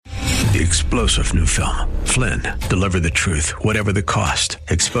The explosive new film, Flynn, deliver the truth, whatever the cost,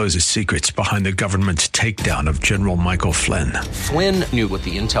 exposes secrets behind the government's takedown of General Michael Flynn. Flynn knew what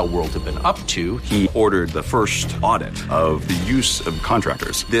the intel world had been up to. He ordered the first audit of the use of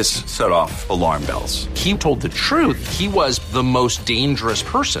contractors. This set off alarm bells. He told the truth. He was the most dangerous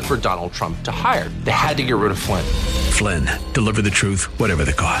person for Donald Trump to hire. They had to get rid of Flynn. Flynn, deliver the truth, whatever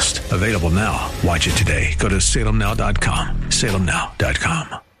the cost. Available now. Watch it today. Go to salemnow.com.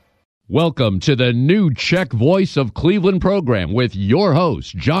 salemnow.com. Welcome to the new Czech Voice of Cleveland program with your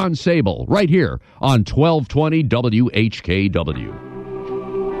host, John Sable, right here on 1220 WHKW.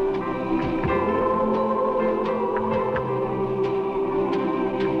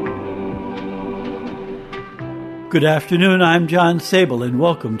 Good afternoon, I'm John Sable, and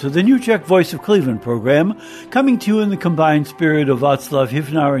welcome to the new Czech Voice of Cleveland program, coming to you in the combined spirit of Václav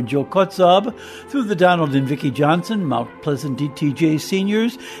Hivnar and Joe Kotzab, through the Donald and Vicki Johnson, Mount Pleasant DTJ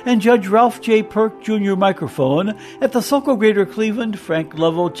Seniors, and Judge Ralph J. Perk Jr. microphone at the Sokol Greater Cleveland, Frank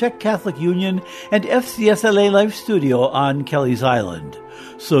Lovell Czech Catholic Union, and FCSLA Live Studio on Kelly's Island.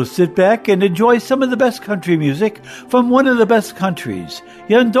 So sit back and enjoy some of the best country music from one of the best countries,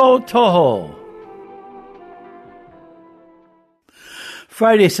 Yendo Toho.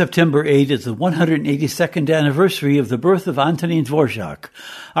 Friday, September 8 is the 182nd anniversary of the birth of Antonín Dvořák,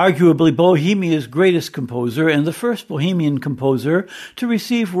 arguably Bohemia's greatest composer and the first Bohemian composer to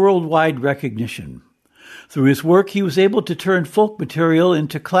receive worldwide recognition. Through his work, he was able to turn folk material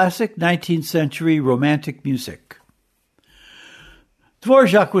into classic 19th century romantic music.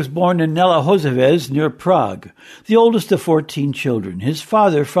 Dvořák was born in Nelahozeves near Prague, the oldest of 14 children. His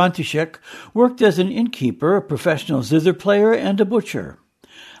father, František, worked as an innkeeper, a professional zither player, and a butcher.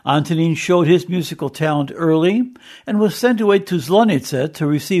 Antonín showed his musical talent early and was sent away to Zlonice to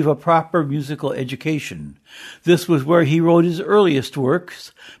receive a proper musical education. This was where he wrote his earliest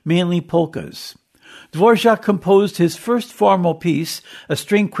works, mainly polkas. Dvořák composed his first formal piece, a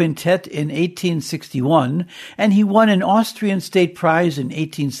string quintet, in 1861, and he won an Austrian state prize in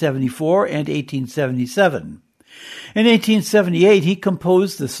 1874 and 1877. In 1878, he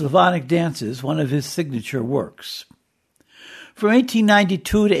composed the Slavonic Dances, one of his signature works. From 1892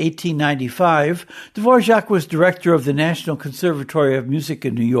 to 1895, Dvořák was director of the National Conservatory of Music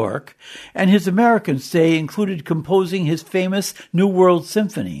in New York, and his American stay included composing his famous New World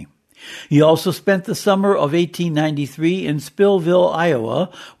Symphony. He also spent the summer of 1893 in Spillville,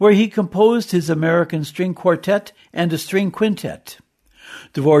 Iowa, where he composed his American String Quartet and a String Quintet.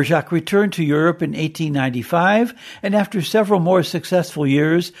 Dvořák returned to Europe in 1895, and after several more successful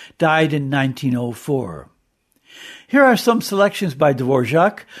years, died in 1904. Here are some selections by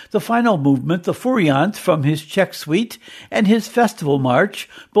Dvořák, the final movement, the Furiant, from his Czech Suite, and his Festival March,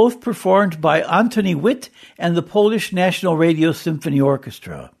 both performed by Antony Witt and the Polish National Radio Symphony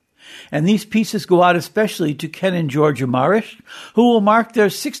Orchestra. And these pieces go out especially to Ken and Georgia Marish, who will mark their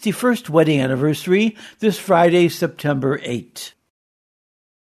 61st wedding anniversary this Friday, September 8.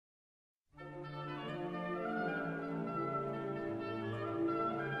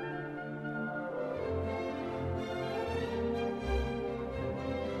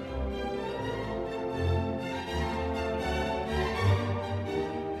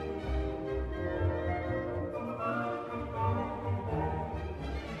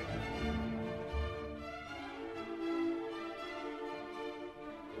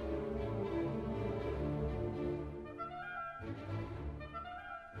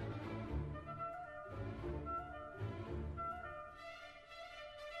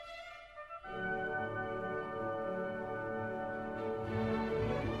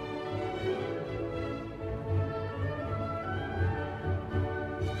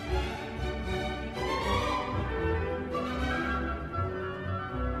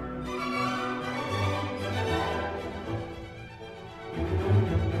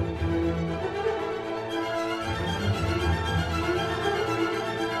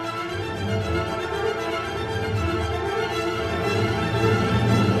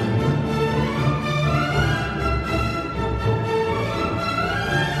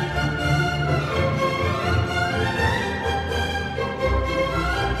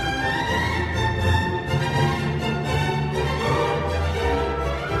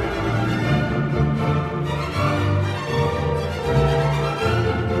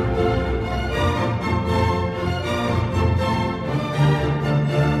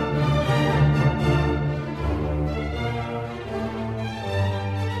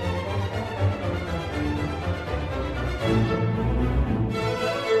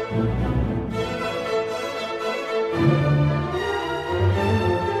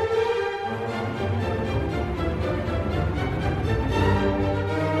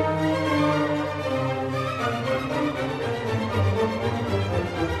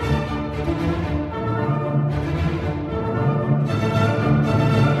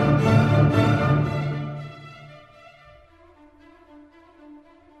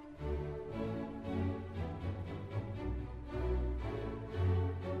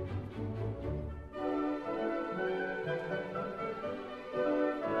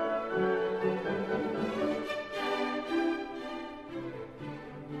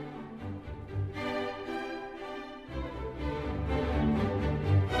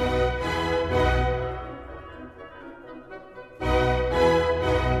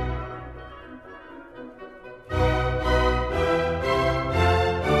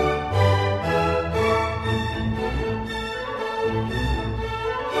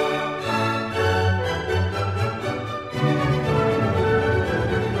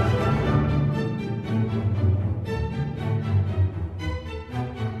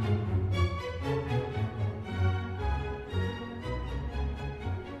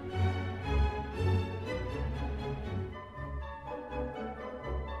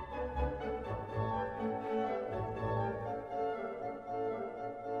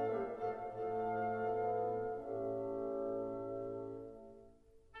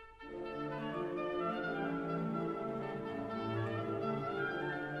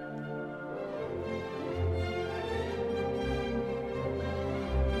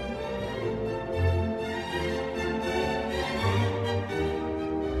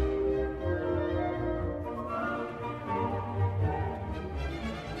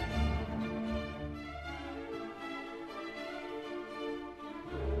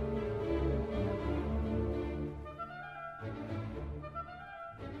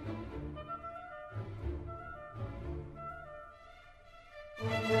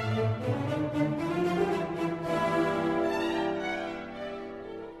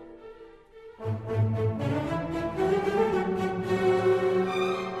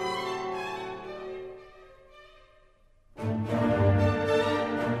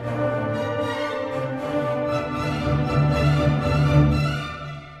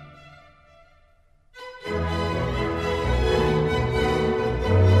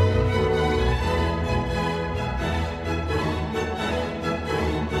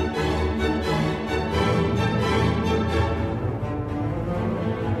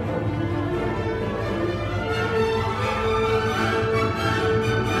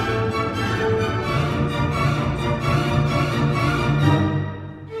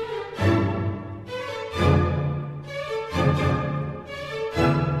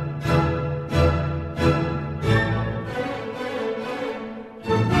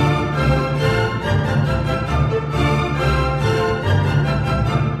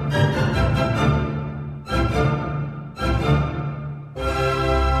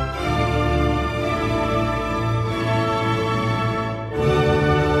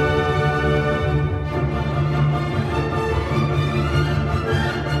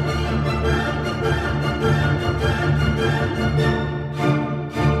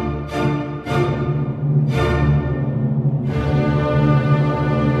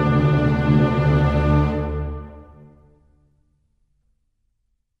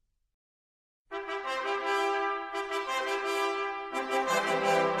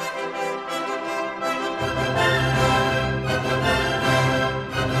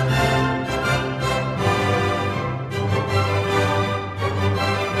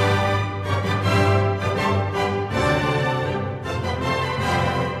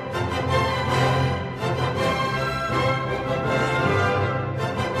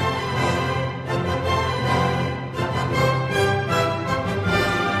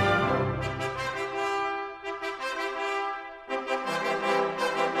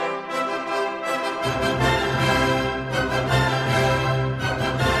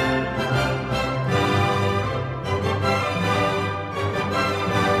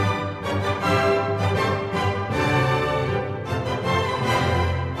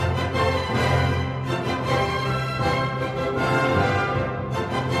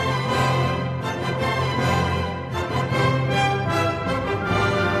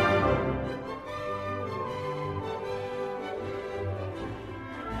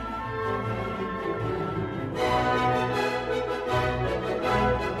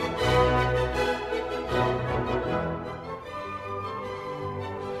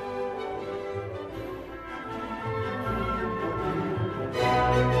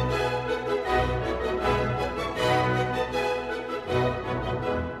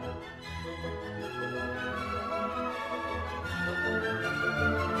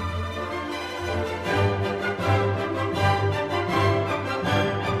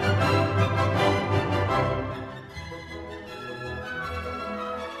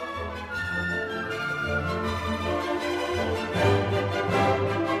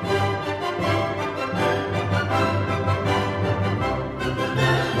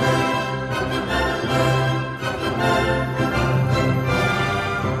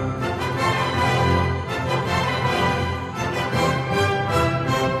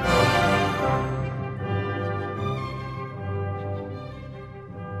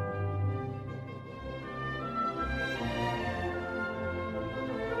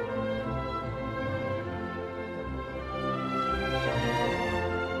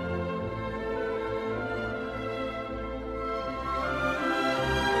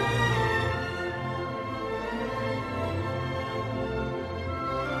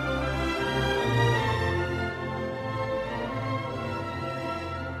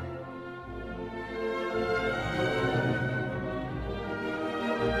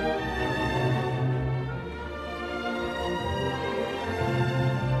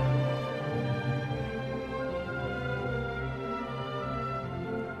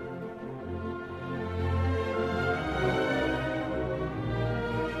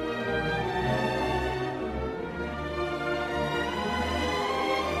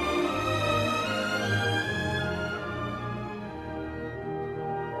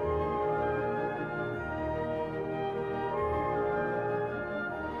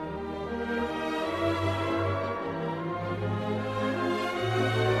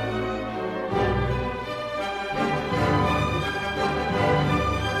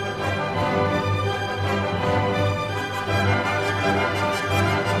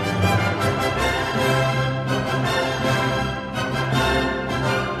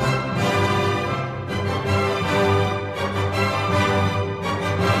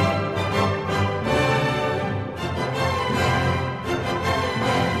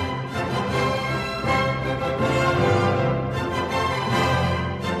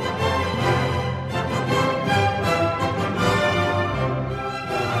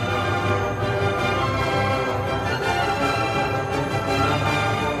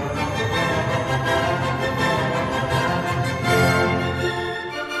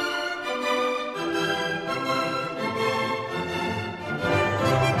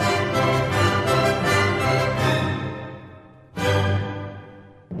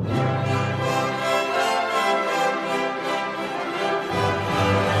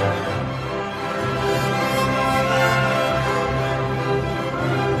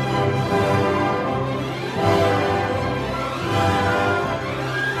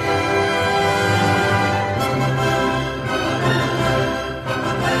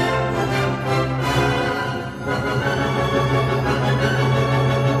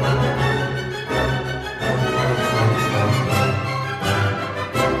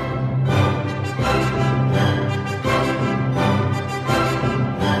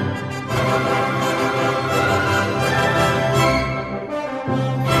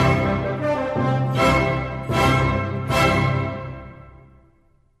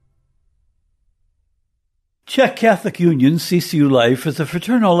 Czech Catholic Union, CCU Life, is a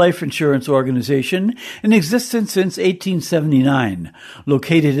fraternal life insurance organization in existence since 1879.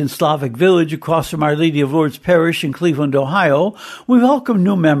 Located in Slavic Village across from Our Lady of Lourdes Parish in Cleveland, Ohio, we welcome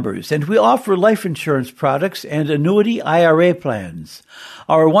new members and we offer life insurance products and annuity IRA plans.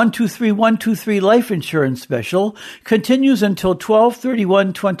 Our 123-123 life insurance special continues until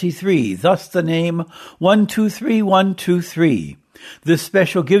 12/31/23, thus the name 123-123. This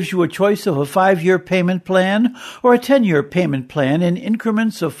special gives you a choice of a 5-year payment plan or a 10-year payment plan in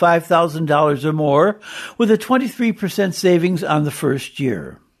increments of $5,000 or more with a 23% savings on the first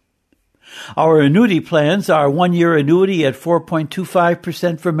year. Our annuity plans are 1-year annuity at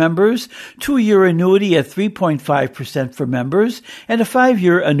 4.25% for members, 2-year annuity at 3.5% for members, and a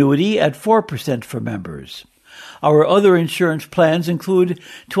 5-year annuity at 4% for members. Our other insurance plans include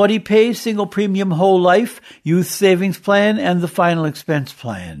 20-pay single premium whole life, youth savings plan, and the final expense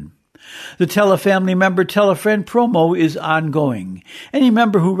plan. The Tell a Family Member, Tell a Friend promo is ongoing. Any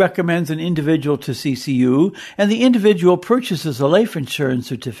member who recommends an individual to CCU and the individual purchases a life insurance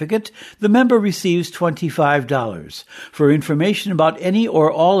certificate, the member receives $25. For information about any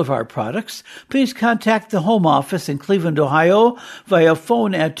or all of our products, please contact the home office in Cleveland, Ohio via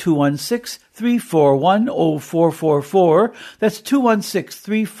phone at 216-341-0444. That's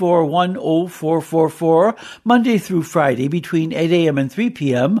 216-341-0444, Monday through Friday between 8 a.m. and 3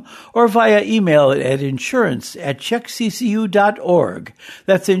 p.m., or via email at insurance@czechccu.org.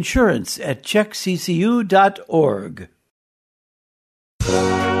 That's insurance@czechccu.org.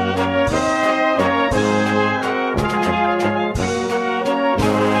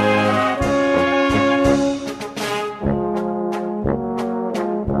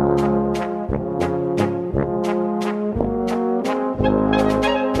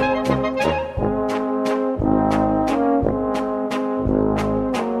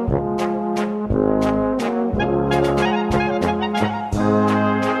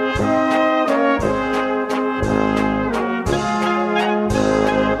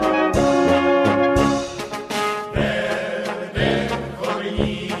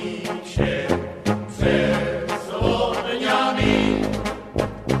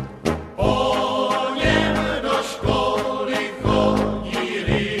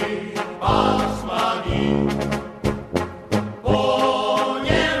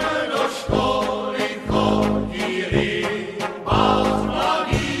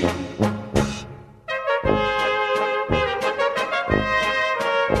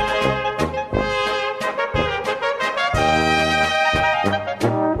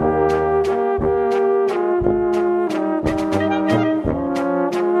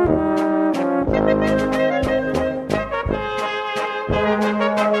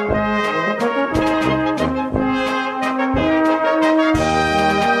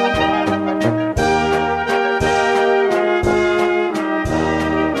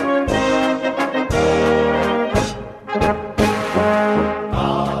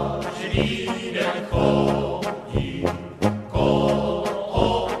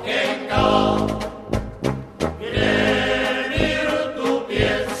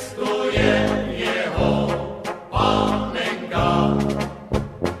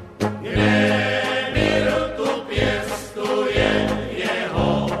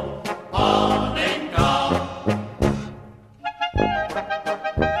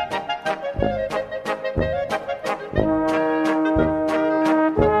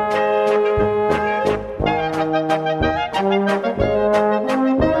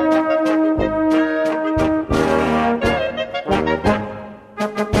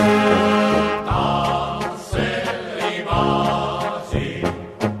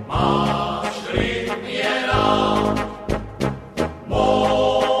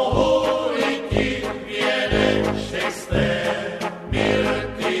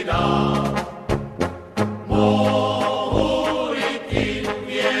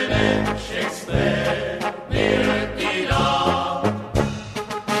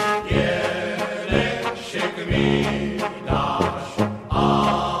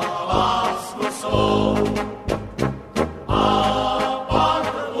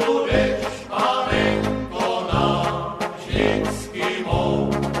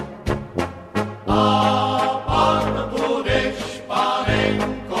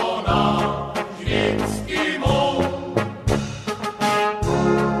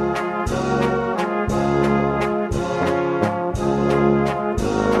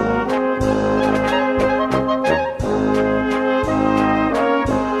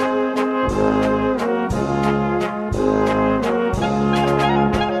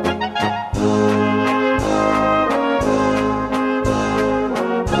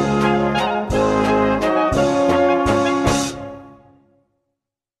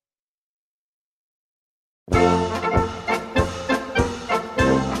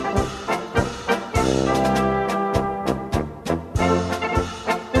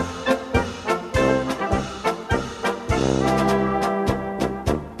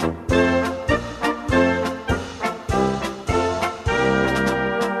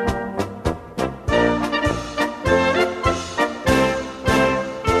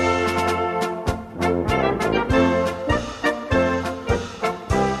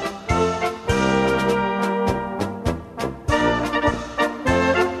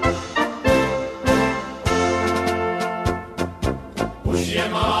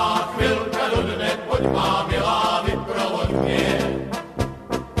 má milá, vyprovod mě.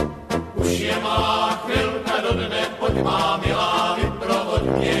 Už je malá chvilka do dne, pojď má milá, vyprovod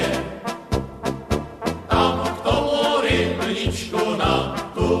mě. Tam k tomu rybníčku na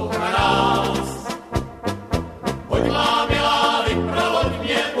tu hráz. Pojď má milá, vyprovod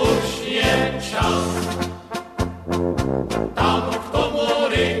mě, už je čas. Tam k tomu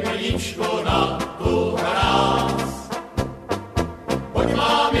rybníčku na tu hráz. Pojď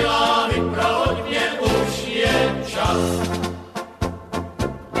má milá, vyprovod mě, už je čas.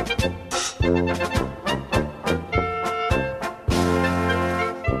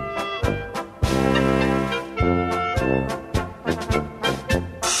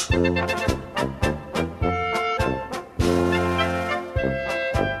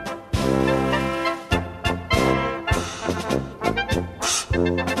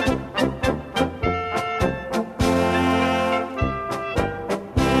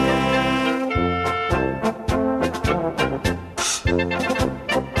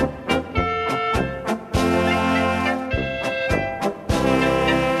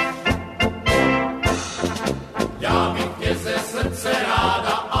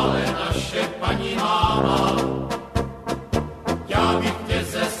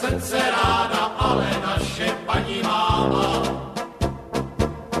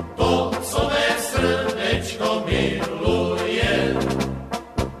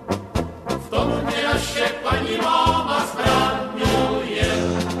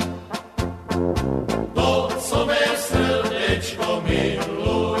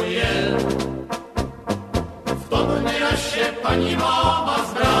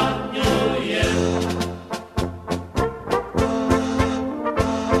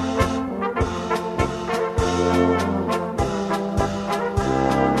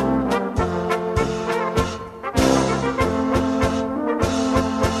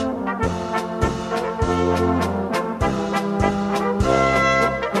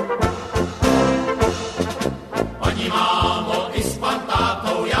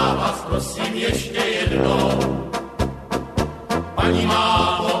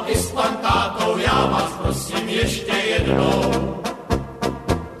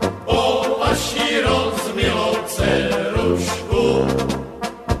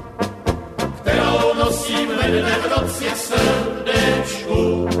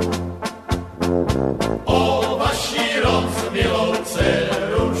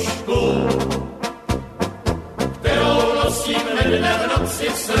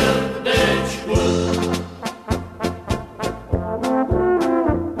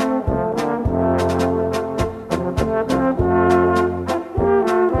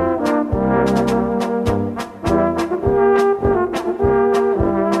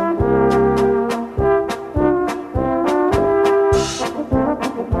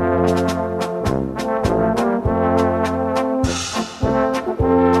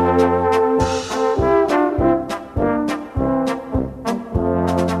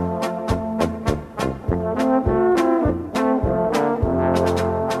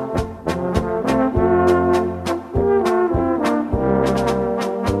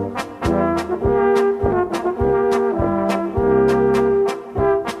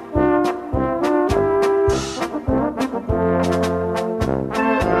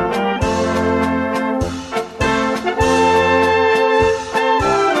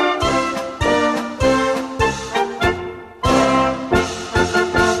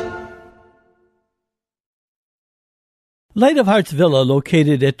 Light of Hearts Villa,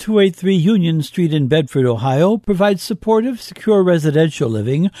 located at 283 Union Street in Bedford, Ohio, provides supportive, secure residential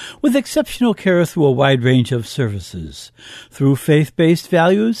living with exceptional care through a wide range of services. Through faith-based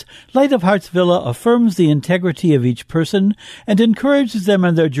values, Light of Hearts Villa affirms the integrity of each person and encourages them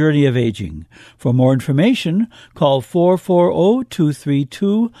on their journey of aging. For more information, call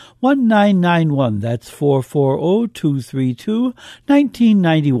 440-232-1991. That's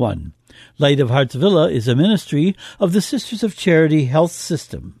 440-232-1991. Light of Hearts Villa is a ministry of the Sisters of Charity Health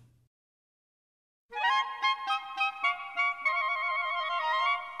System.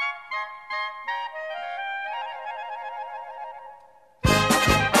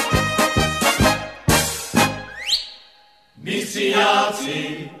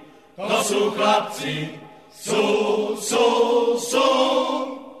 Misiáci, to sú chlapci, sú,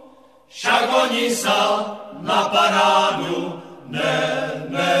 však oni sa na parádu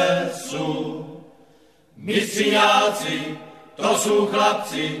nesú. Misiáci, to sú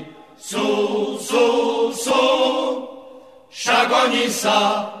chlapci, sú, však oni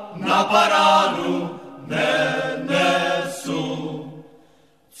sa na parádu nesú.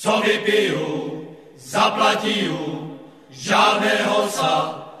 Co vypijú, zaplatijú, žádného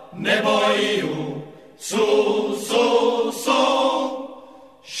sa nebojíjú,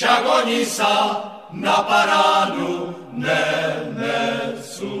 však oni sa na parádu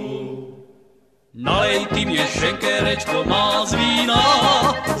nenesú. Nalej ty mě šenkerečko má z vína,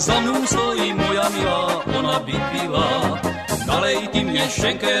 za mnou stojí moja milá, ona by pila. Nalej ty mě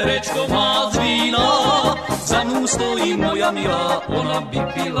šenkerečko má z vína, za mnou stojí moja milá, ona by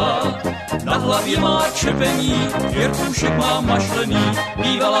pila. Na hlavě má čepení, věrchušek má mašlený,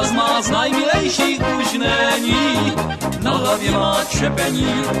 bývala z má z najmilejších už není. Na hlavě má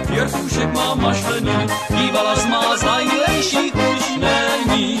čepení, věrchušek má mašlený, bývala z má z najmilejších už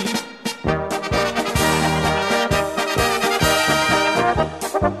není.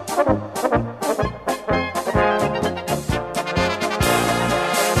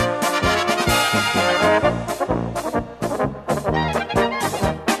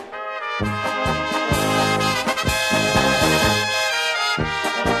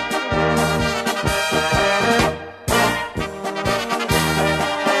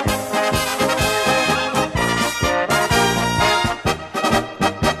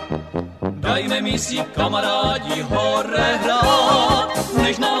 Dajme mi si kamarádi hore hrát,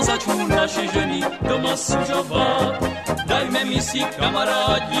 než nás začnou naše ženy doma sužovat. Dajme mi si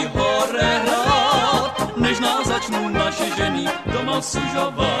kamarádi hore hrát, než nás začnou naše ženy doma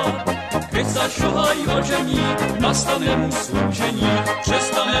sužovat. Keď sa šohají ožení, nastane mu služení,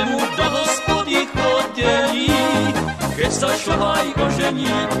 přestane mu do hospody chodění. Keď sa šohají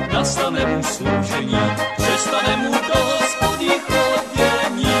ožení, nastane mu služení, přestane mu do hospody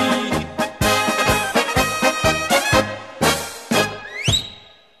chodění.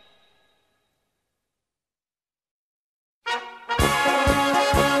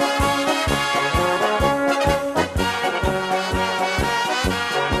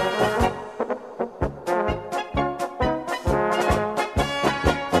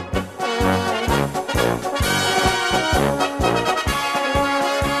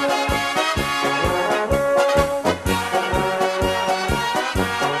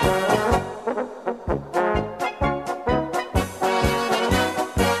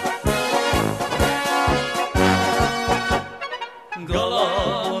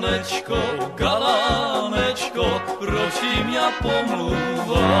 Galánečko, proč ty mě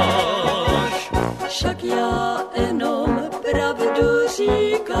pomluváš? Však já jenom pravdu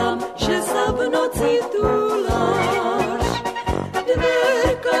říkám, že za v noci tuláš.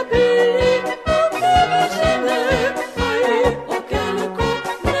 Dverka byly otevřené a i okénko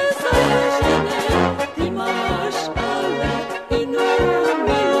nezavřené. Ty máš ale jinou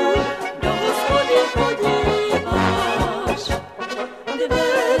milou, do hospody chodíváš.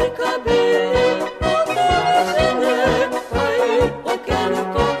 Dverka byly otevřené a i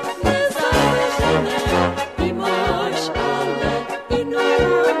okénko nezavřené. Ty máš ale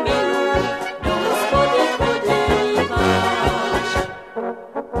jinou milou, do hospody chodíváš.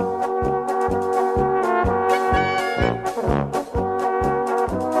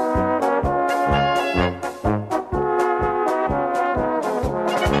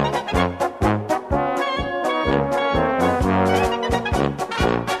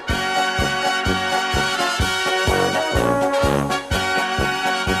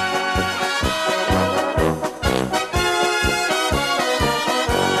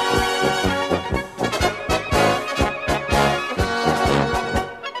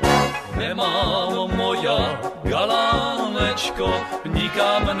 Nemámo moja galánečko,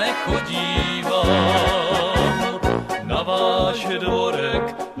 nikam nechodívám. Na váš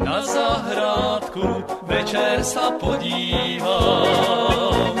dvorek, na zahrádku, večer sa podívám.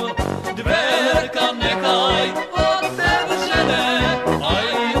 Dverka nechaj otevřené, aj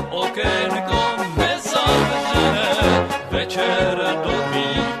okénko nezavřené. Večer do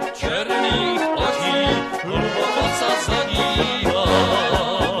tvých černých očí hluboko sa zadívám.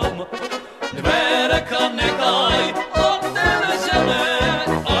 Dverka nechaj otevřené,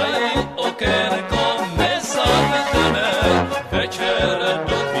 aj okénko nezavřené. Večer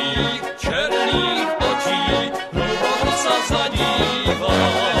do tvých černých očí hluboko sa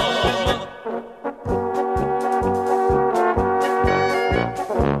zadívám.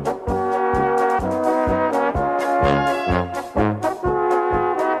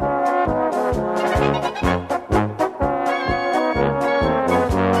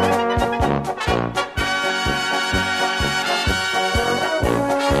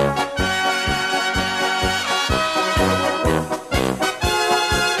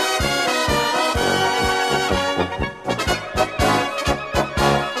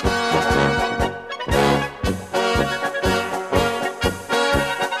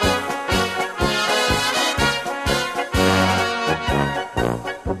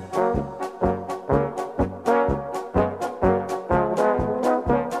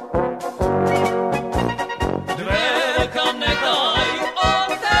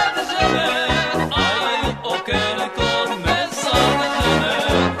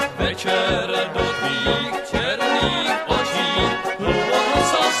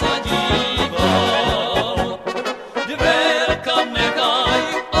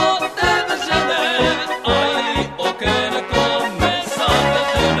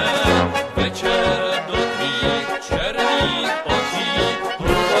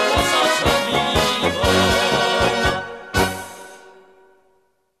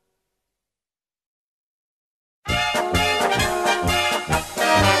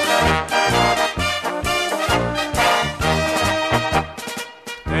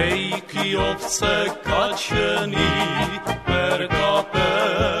 sekačený per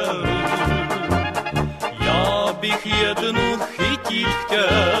kapelu. Já bych jednu chytit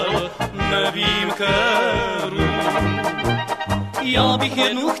chtěl, nevím kterou. Já bych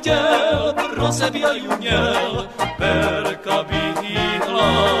jednu chtěl, pro sebe ju měl, perka bych jí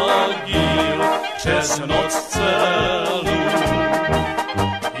hladil přes noc celou.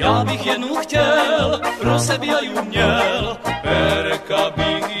 Já bych jednu chtěl, pro sebe ju měl, perka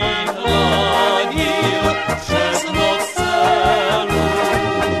bych jí hladil přes noc celou.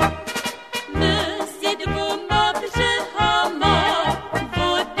 Mezi dvoma břehama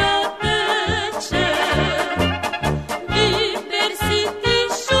voda teče. Vyber si ty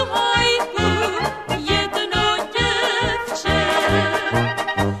šuhajku, jedno děvče.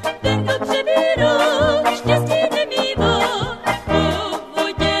 Ten, kdo přebírá, štěstí nemívá, po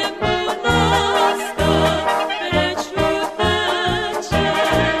vodě mu láska preč uteče.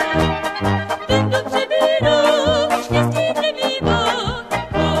 Ten, kdo přebírá, štěstí nemívá,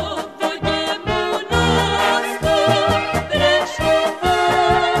 po vodě mu láska preč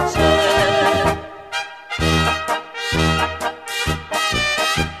uteče.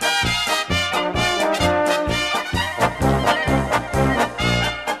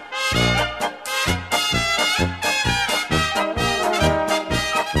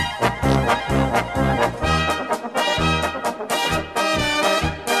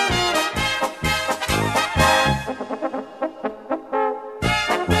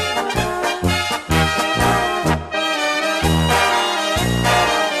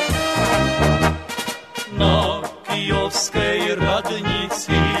 Na kijovské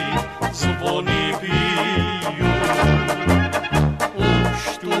radnici zvony bijou.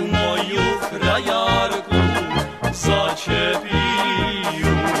 Už tu moju krajárku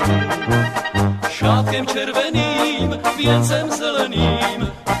začepiju. Šátkem červeným, věncem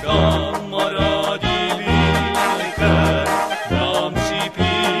zeleným, kamarádi líke nám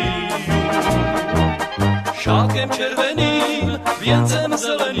připiju. Šátkem červeným, věncem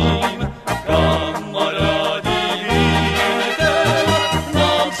zeleným, kamarádi líke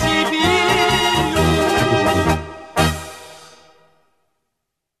nám připiju.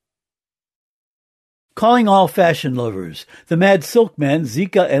 Calling all fashion lovers, the Mad Silkmen,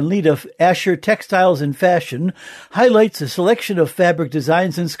 Zika and Lita Asher Textiles and Fashion highlights a selection of fabric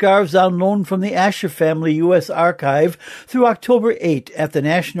designs and scarves on loan from the Asher Family U.S. Archive through October 8 at the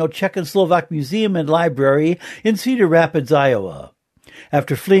National Czech and Slovak Museum and Library in Cedar Rapids, Iowa.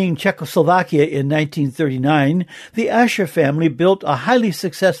 After fleeing Czechoslovakia in 1939, the Asher family built a highly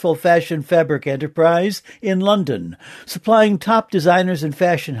successful fashion fabric enterprise in London, supplying top designers and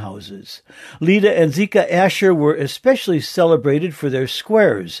fashion houses. Lida and Zika Asher were especially celebrated for their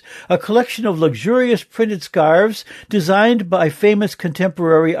squares, a collection of luxurious printed scarves designed by famous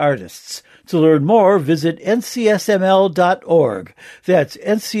contemporary artists. To learn more, visit ncsml.org. That's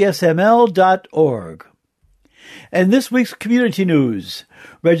ncsml.org. And this week's community news.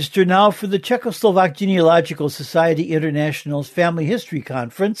 Register now for the Czechoslovak Genealogical Society International's Family History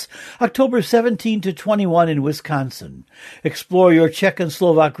Conference, October 17 to 21 in Wisconsin. Explore your Czech and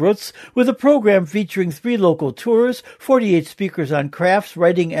Slovak roots with a program featuring 3 local tours, 48 speakers on crafts,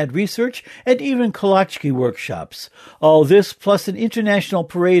 writing, and research, and even Kolachki workshops. All this plus an international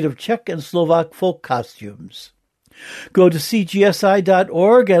parade of Czech and Slovak folk costumes. Go to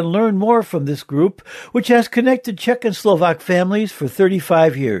cgsi.org and learn more from this group, which has connected Czech and Slovak families for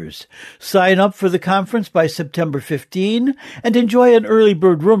 35 years. Sign up for the conference by September 15 and enjoy an early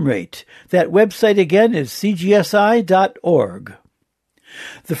bird room rate. That website again is cgsi.org.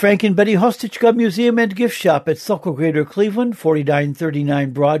 The Frank and Betty Hostichka Museum and Gift Shop at Sokol Greater Cleveland,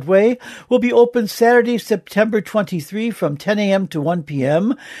 4939 Broadway, will be open Saturday, September 23 from 10 a.m. to 1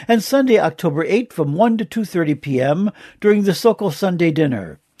 p.m. and Sunday, October 8 from 1 to 2:30 p.m. during the Sokol Sunday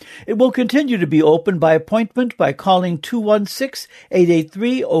Dinner. It will continue to be open by appointment by calling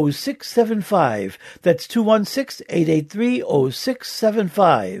 216-883-0675. That's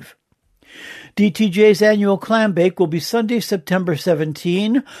 216-883-0675. DTJ's annual clam bake will be Sunday, September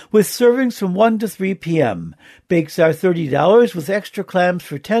 17, with servings from 1 to 3 p.m. Bakes are $30 with extra clams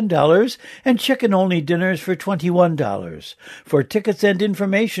for $10 and chicken-only dinners for $21. For tickets and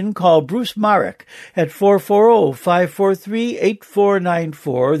information, call Bruce Marek at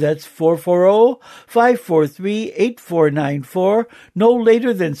 440-543-8494. That's 440-543-8494, no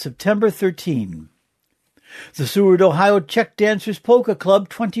later than September 13. The Seward, Ohio Czech Dancers Polka Club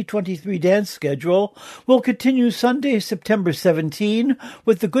 2023 dance schedule will continue Sunday, September 17,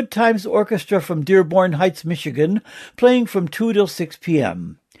 with the Good Times Orchestra from Dearborn Heights, Michigan, playing from 2 till 6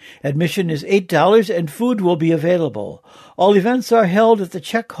 p.m. Admission is $8 and food will be available. All events are held at the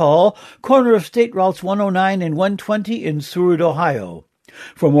Czech Hall, corner of State Routes 109 and 120 in Seward, Ohio.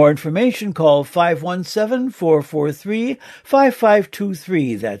 For more information, call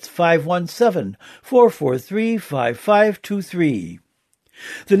 517-443-5523. That's 517-443-5523.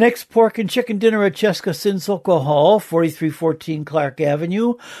 The next pork and chicken dinner at Česká Sensoko Hall, 4314 Clark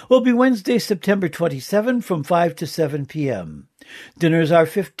Avenue, will be Wednesday, September 27 from 5 to 7 p.m. Dinners are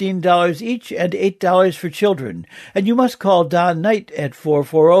 $15 each and $8 for children, and you must call Don Knight at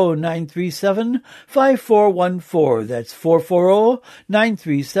 440-937-5414. That's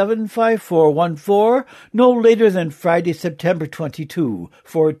 440-937-5414, no later than Friday, September 22,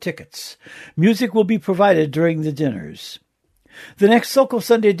 for tickets. Music will be provided during the dinners. The next Soko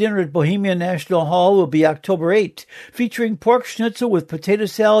Sunday dinner at Bohemia National Hall will be October 8, featuring pork schnitzel with potato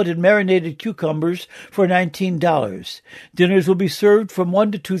salad and marinated cucumbers for $19. Dinners will be served from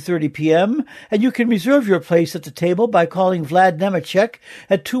 1 to 2:30 p.m., and you can reserve your place at the table by calling Vlad Nemecek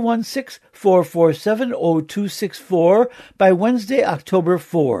at 216-447-0264 by Wednesday, October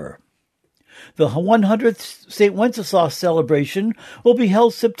 4. The 100th St. Wenceslas celebration will be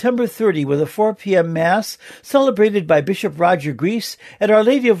held September 30 with a 4 p.m. Mass celebrated by Bishop Roger Grease at Our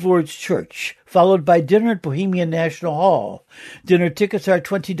Lady of Lourdes Church, followed by dinner at Bohemia National Hall. Dinner tickets are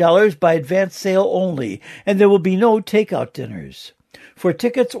 $20 by advance sale only, and there will be no takeout dinners. For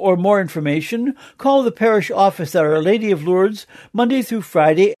tickets or more information, call the parish office at Our Lady of Lourdes Monday through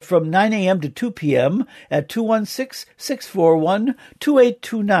Friday from 9 a.m. to 2 p.m. at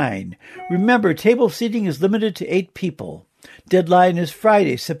 216-641-2829. Remember, table seating is limited to 8 people. Deadline is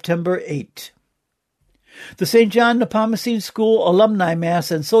Friday, September 8. The St. John Nepomucene School Alumni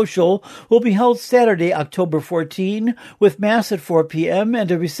Mass and Social will be held Saturday, October 14, with Mass at 4 p.m. and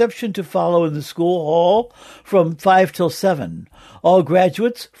a reception to follow in the school hall from 5 till 7. All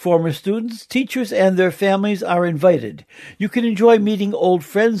graduates, former students, teachers, and their families are invited. You can enjoy meeting old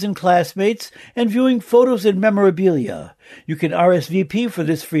friends and classmates and viewing photos and memorabilia. You can RSVP for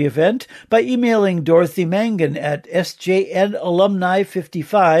this free event by emailing Dorothy Mangan at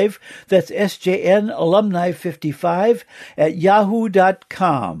sjnalumni55, that's sjnalumni55 at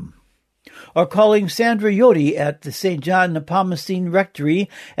yahoo.com. Or calling Sandra Yodi at the St. John Nepomucene Rectory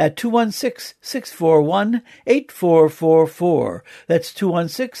at 216-641-8444. That's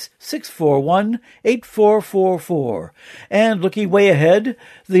 216-641-8444. And looking way ahead,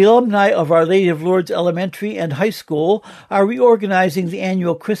 the alumni of Our Lady of Lourdes Elementary and High School are reorganizing the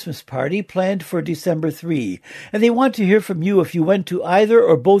annual Christmas party planned for December 3, and they want to hear from you if you went to either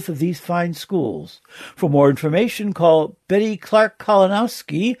or both of these fine schools. For more information, call Betty Clark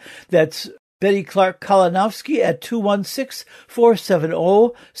Kalinowski, that's Betty Clark Kalinowski at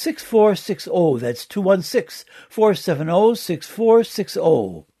 216-470-6460. That's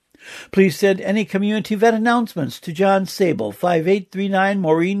 216-470-6460. Please send any community event announcements to John Sable, 5839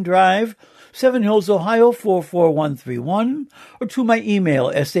 Maureen Drive, Seven Hills, Ohio, 44131, or to my email,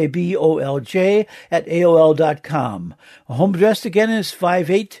 sabolj@aol.com. Home address again is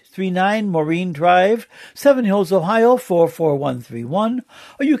 5839 Maureen Drive, Seven Hills, Ohio, 44131,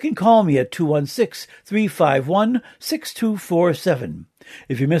 or you can call me at 216-351-6247.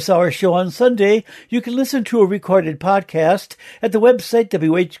 If you miss our show on Sunday, you can listen to a recorded podcast at the website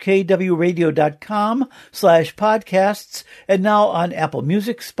whkwradio.com/podcasts, and now on Apple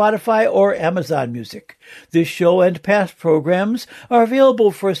Music, Spotify, or Amazon Music. This show and past programs are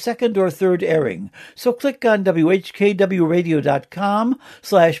available for a second or third airing, so click on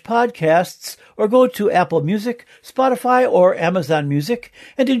whkwradio.com/podcasts or go to Apple Music, Spotify, or Amazon Music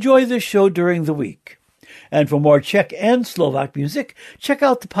and enjoy this show during the week. And for more Czech and Slovak music, check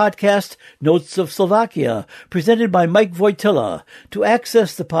out the podcast Notes of Slovakia, presented by Mike Wojtyla. To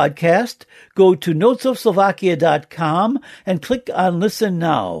access the podcast, go to notesofslovakia.com and click on Listen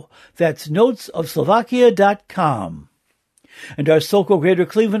Now. That's notesofslovakia.com. And our Soko Greater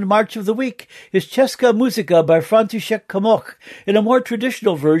Cleveland March of the Week is Česká muzika by František Kamoch in a more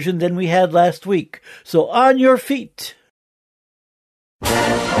traditional version than we had last week. So on your feet!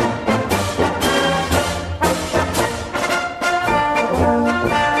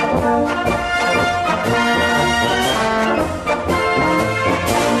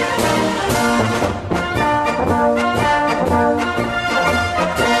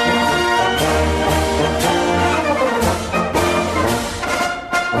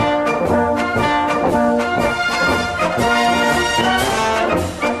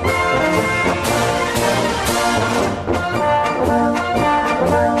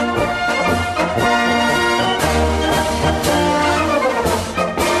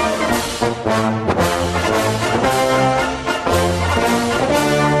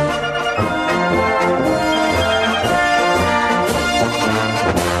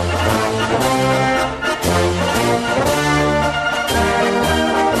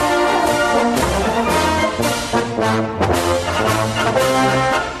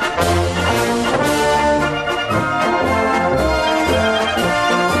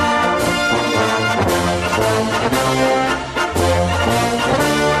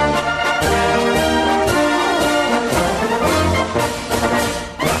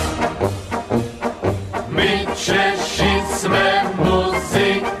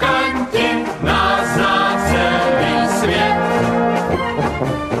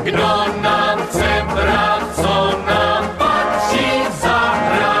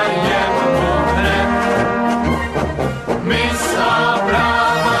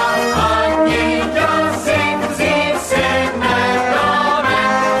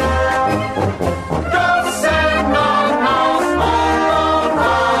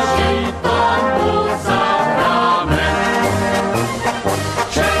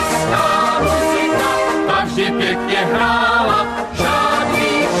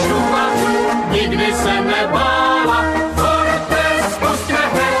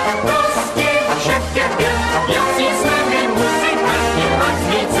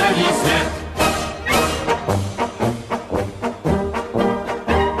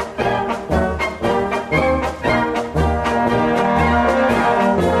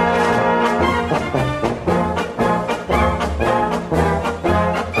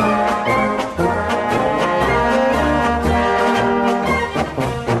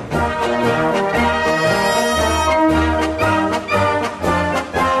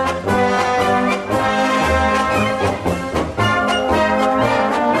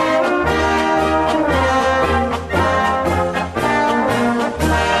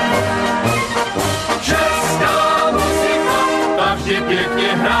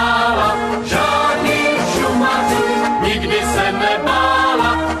 hrála, žádný šumařů nikdy se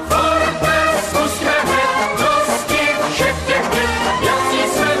nebála. Forte, zkuste hned, dosti všech těch let, jací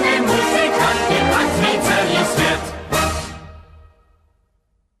jsme my muzikanti, ať zní celý svět.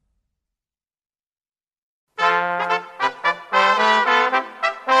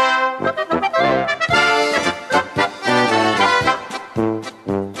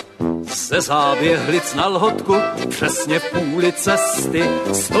 Ze Záběhlic na Lhotku, přesně v půli cesty,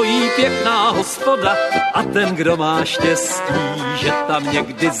 stojí pěkná hospoda a ten, kdo má štěstí, že tam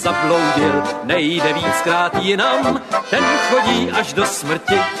někdy zabloudil, nejde víckrát jinam, ten chodí až do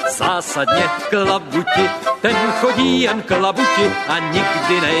smrti, zásadně k labuti, ten chodí jen k labuti a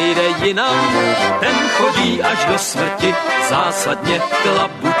nikdy nejde jinam, ten chodí až do smrti, zásadně k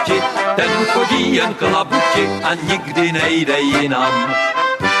labuti, ten chodí jen k labuti a nikdy nejde jinam.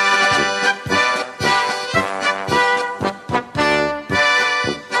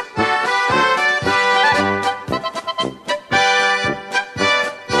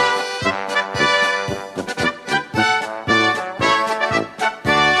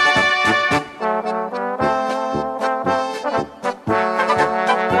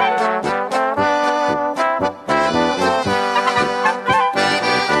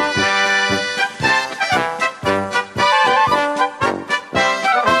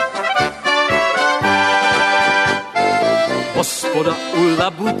 Hospoda u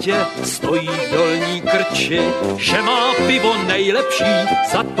labutě stojí v dolní krči, že má pivo nejlepší,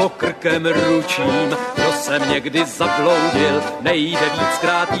 za to krkem ručím. Kdo sem někdy zabloudil, nejde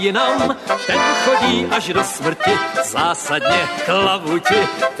víckrát jinam, ten chodí až do smrti, zásadně k labuti.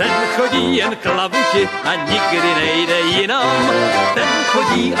 Ten chodí jen k labuti a nikdy nejde jinam, ten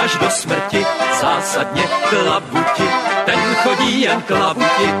chodí až do smrti, zásadně k labuti. Ten chodí jen k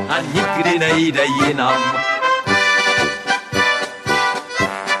labuti a nikdy nejde jinam.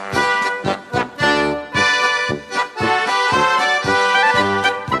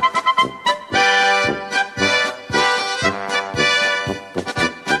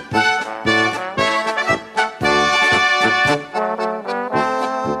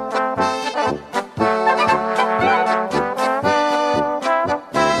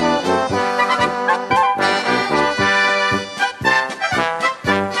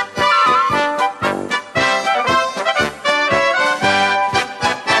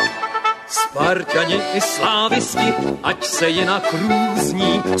 Spartani i slávisti, ať se jinak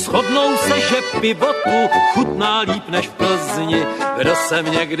různí, shodnou se, že pivo tu chutná líp než v Plzni. Kdo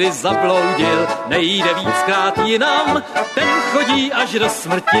sem někdy zabloudil, nejde víckrát jinam, ten chodí až do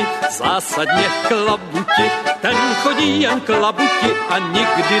smrti, zásadně k labuti. Ten chodí jen k labuti a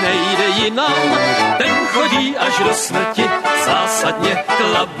nikdy nejde jinam, ten chodí až do smrti, zásadně k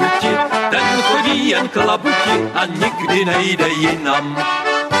labuti. Ten chodí jen k labuti a nikdy nejde jinam.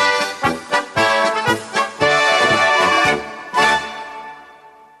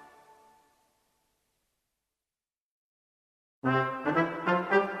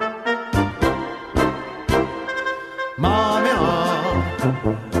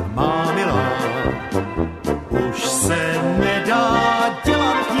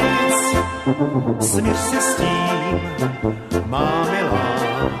 Smíř se s tím, má milá,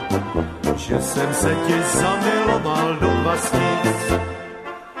 že jsem se ti zamiloval do kvasnic.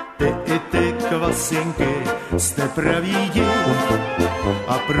 Ty i ty kvasinky jste pravý div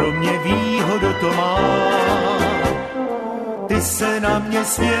a pro mě výhodu to má. Ty se na mě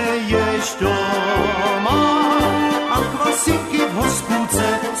směješ doma a kvasinky v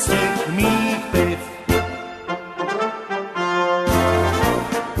hospůdce z těch mých piv.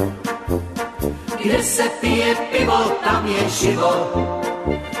 Kde se pije pivo, tam je život,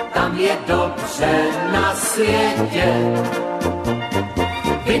 tam je dobře na světě.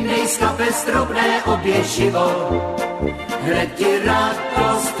 Vyndej z kapes drobné oběživo, hned ti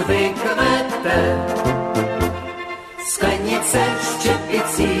radost vykvete. Sklenice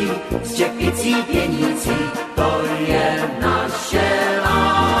s čepicí pěnící, to je naše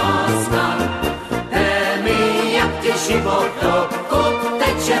láska. Témy, jak ti život, dokud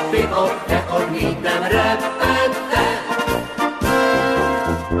teče pivo, neodmítnem repete.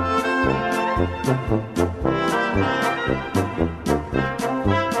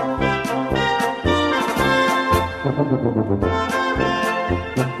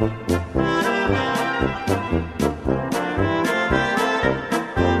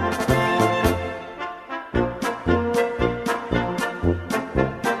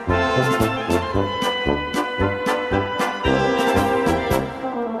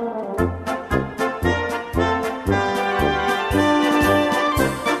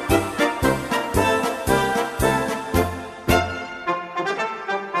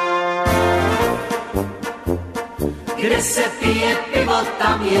 kde se pije pivo,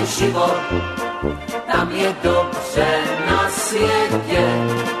 tam je život, tam je dobře na světě.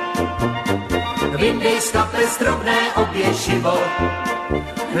 Vyndej z kapes drobné oběživo,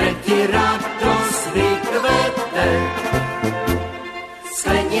 hned ti radost vykvete.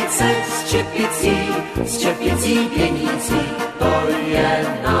 Sklenice s čepicí pěnící, to je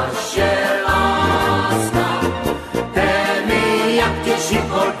naše láska. Témy, jak tě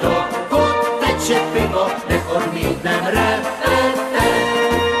život, dokud teče pivo, neodmítnem refete.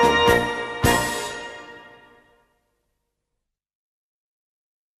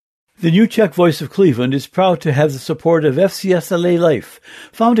 The New Czech Voice of Cleveland is proud to have the support of FCSLA Life,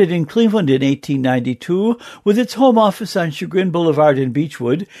 founded in Cleveland in 1892, with its home office on Chagrin Boulevard in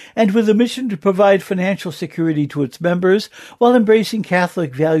Beechwood, and with a mission to provide financial security to its members while embracing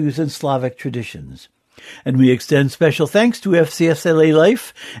Catholic values and Slavic traditions. And we extend special thanks to FCSLA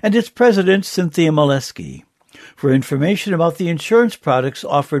Life and its president, Cynthia Molesky. For information about the insurance products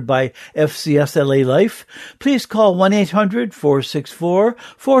offered by FCSLA Life, please call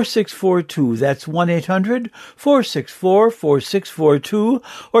 1-800-464-4642. That's 1-800-464-4642,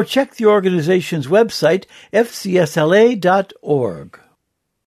 or check the organization's website, fcsla.org.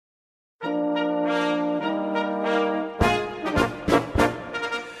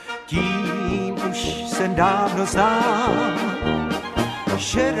 Tím už jsem dávno znám,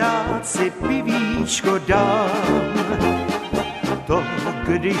 že rád si pivíčko dám. To,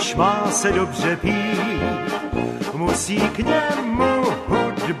 když má se dobře pít, musí k němu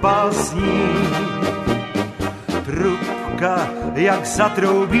hudba znít. Trubka jak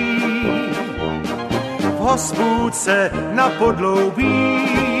zatroubí, v hospůdce na podloubí.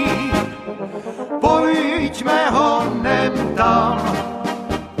 Pojďme honem tam,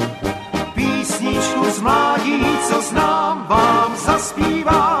 písničku z mládí, co znám, vám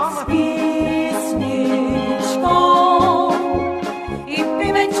zaspívám. S písničkou i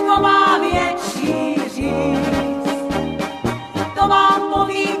pivečko má větší říct. To vám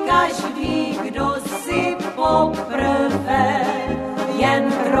poví každý, kdo si poprvé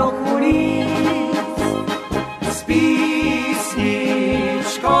jen trochu líst. S písničkou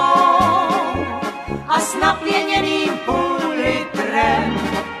A s napěněným půl litrem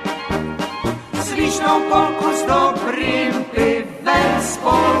svíšnou polku s dobrým pivem,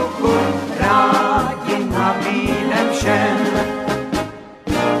 spolku rádi nabídnem všem.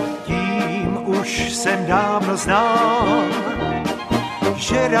 Tím už jsem dávno znám,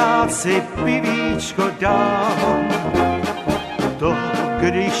 že rád si pivíčko dám. To,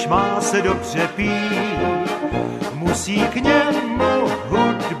 když má se dobře pít, musí k němu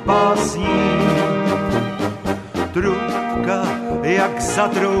hudba znít. Trubka jak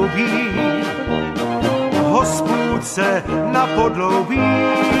zatroubí, hospůdce na podloubí.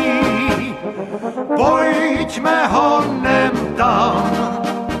 Pojďme honem tam,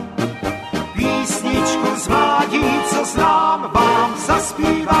 písničku z mládí, co znám, vám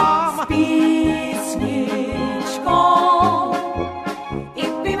zaspívám. s písničkou i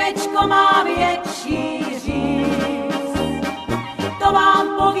pivečko má větší říct. To vám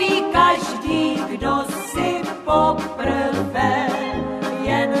poví každý, kdo si poprvé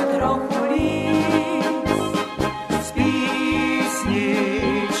jen trochu líst. S písničkou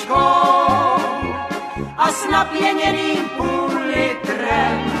A s napěněným půl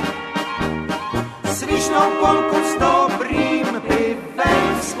litrem svíšnou polku s dobrým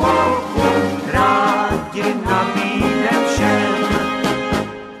pivem, spolku rádi nabídnem všem.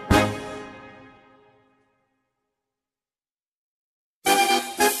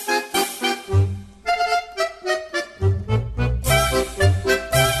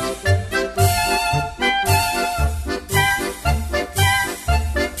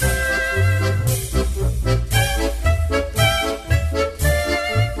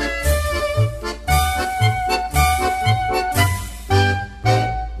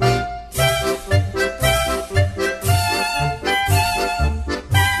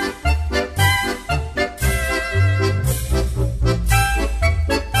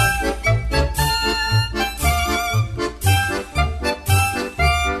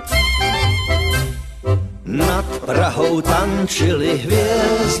 Prahou tančily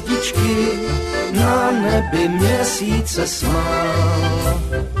hvězdičky, na nebi měsíce smál.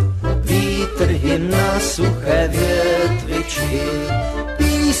 Vítr jim na suché větvičky,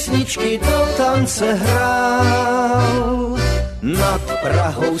 písničky do tance hrál. Nad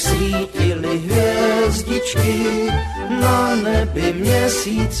Prahou svítily hvězdičky, na nebi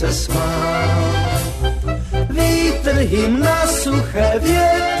měsíce smál. Vítr jim na suché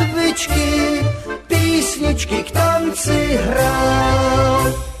větvičky, písničky k tanci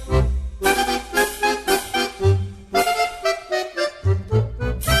hrál.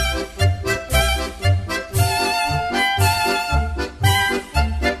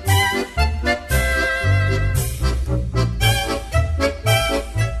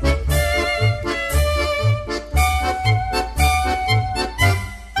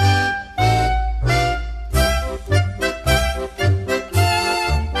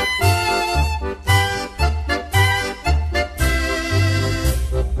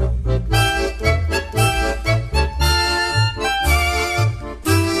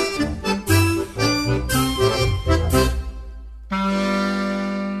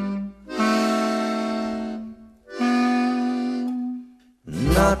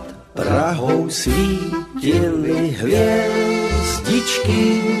 nad Prahou svítily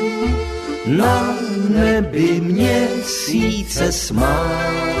hvězdičky, na nebi měsíce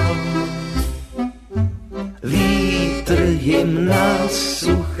smál. Vítr jim na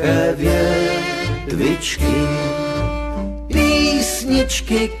suché větvičky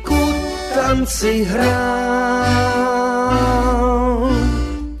písničky ku tanci hrál.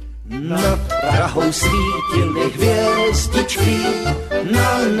 Nad Prahou svítily hvězdičky,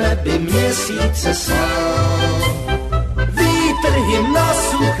 na nebi měsíce smál. Vítr jim na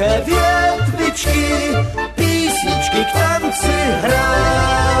suché větvičky písničky k tanci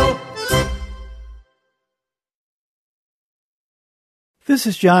hrál. This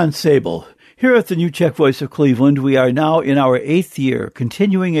is John Sable. Here at the New Czech Voice of Cleveland, we are now in our 8th year,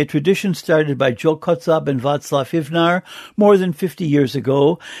 continuing a tradition started by Joe Kotzab and Václav Hivnar more than 50 years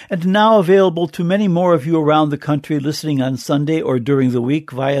ago, and now available to many more of you around the country listening on Sunday or during the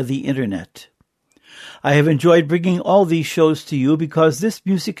week via the Internet. I have enjoyed bringing all these shows to you because this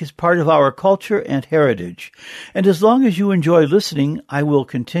music is part of our culture and heritage, and as long as you enjoy listening, I will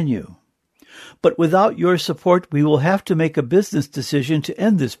continue. But without your support, we will have to make a business decision to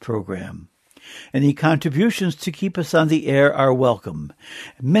end this program. Any contributions to keep us on the air are welcome.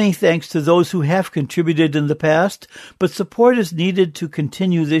 Many thanks to those who have contributed in the past, but support is needed to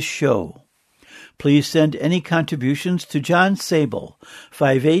continue this show. Please send any contributions to John Sable,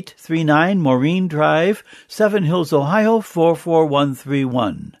 5839 Maureen Drive, Seven Hills, Ohio,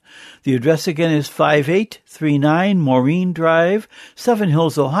 44131. The address again is 5839 Maureen Drive, Seven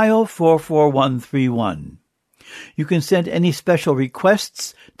Hills, Ohio, 44131. You can send any special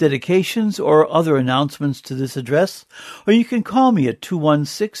requests, dedications, or other announcements to this address, or you can call me at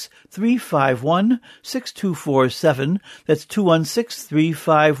 216-351-6247. That's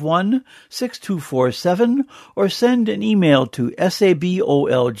 216-351-6247, or send an email to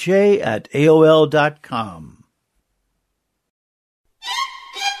sabolj@aol.com.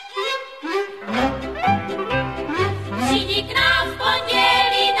 Přijdi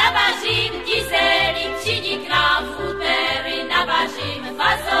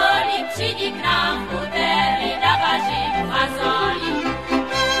k nám v úterý, navařím fazolí.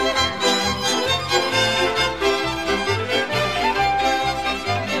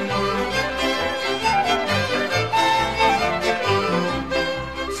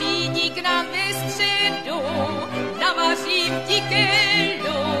 Přijdi k nám ve středu, navařím ti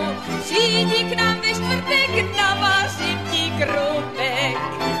kelu. Přijdi k nám ve čtvrtek, navařím ti krupek.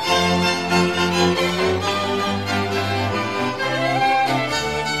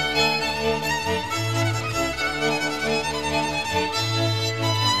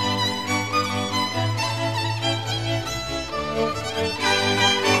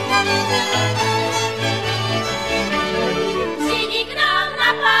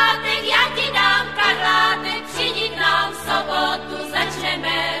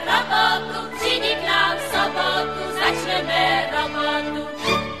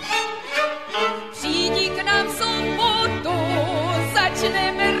 Přijdi k nám v sobotu,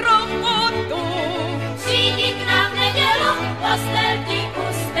 začneme robotu. Přijdi k nám v nedělu, postel ti u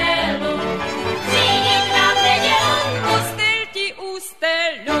stelu. Přijdi k nám v nedělu, postel ti u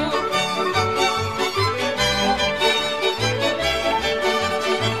stelu.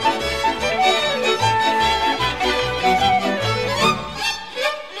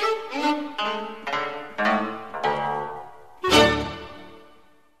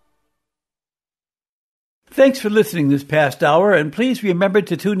 Thanks for listening this past hour, and please remember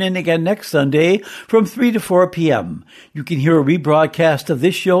to tune in again next Sunday from 3 to 4 p.m. You can hear a rebroadcast of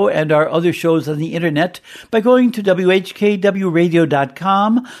this show and our other shows on the Internet by going to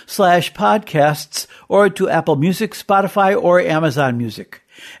whkwradio.com/podcasts or to Apple Music, Spotify, or Amazon Music.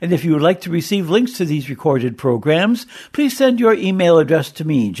 And if you would like to receive links to these recorded programs, please send your email address to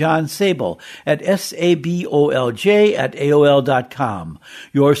me, John Sable, at sabolj@aol.com.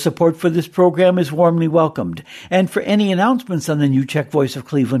 Your support for this program is warmly welcomed. And for any announcements on the New Czech Voice of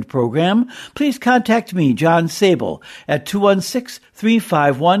Cleveland program, please contact me, John Sable, at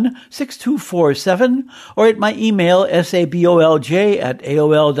 216-351-6247 or at my email,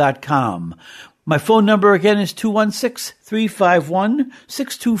 sabolj@aol.com. My phone number again is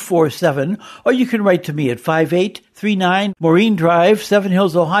 216-351-6247, or you can write to me at 5839 Maureen Drive, Seven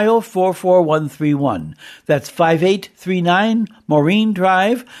Hills, Ohio, 44131. That's 5839 Maureen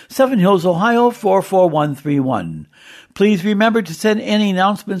Drive, Seven Hills, Ohio, 44131. Please remember to send any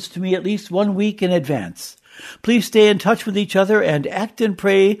announcements to me at least 1 week in advance. Please stay in touch with each other and act and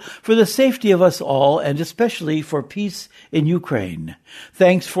pray for the safety of us all and especially for peace in Ukraine.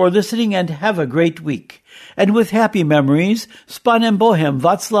 Thanks for listening and have a great week. And with happy memories, S Panem Bohem,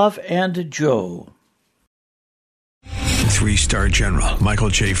 Václav and Joe. 3-star General Michael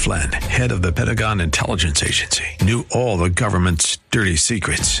J. Flynn, head of the Pentagon Intelligence Agency, knew all the government's dirty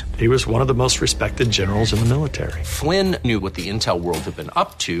secrets. He was one of the most respected generals in the military. Flynn knew what the intel world had been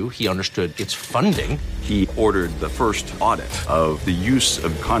up to. He understood its funding. He ordered the first audit of the use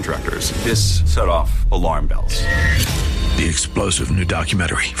of contractors. This set off alarm bells. The explosive new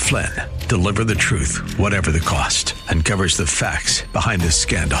documentary, Flynn, Deliver the Truth, Whatever the Cost, uncovers the facts behind this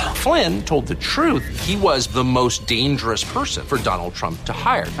scandal. Flynn told the truth. He was the most dangerous person for Donald Trump to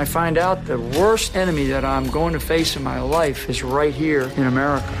hire. I find out the worst enemy that I'm going to face in my life is right here in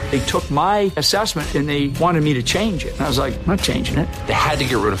America. They took my assessment and they wanted me to change it. And I was like, I'm not changing it. They had to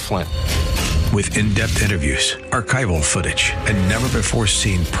get rid of Flynn. With in-depth interviews, archival footage, and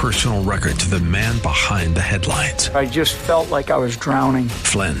never-before-seen personal records of the man behind the headlines. I just felt like I was drowning.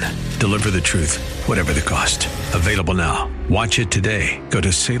 Flynn, Deliver the Truth, Whatever the Cost. Available now. Watch it today. Go to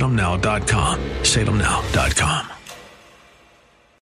salemnow.com. salemnow.com.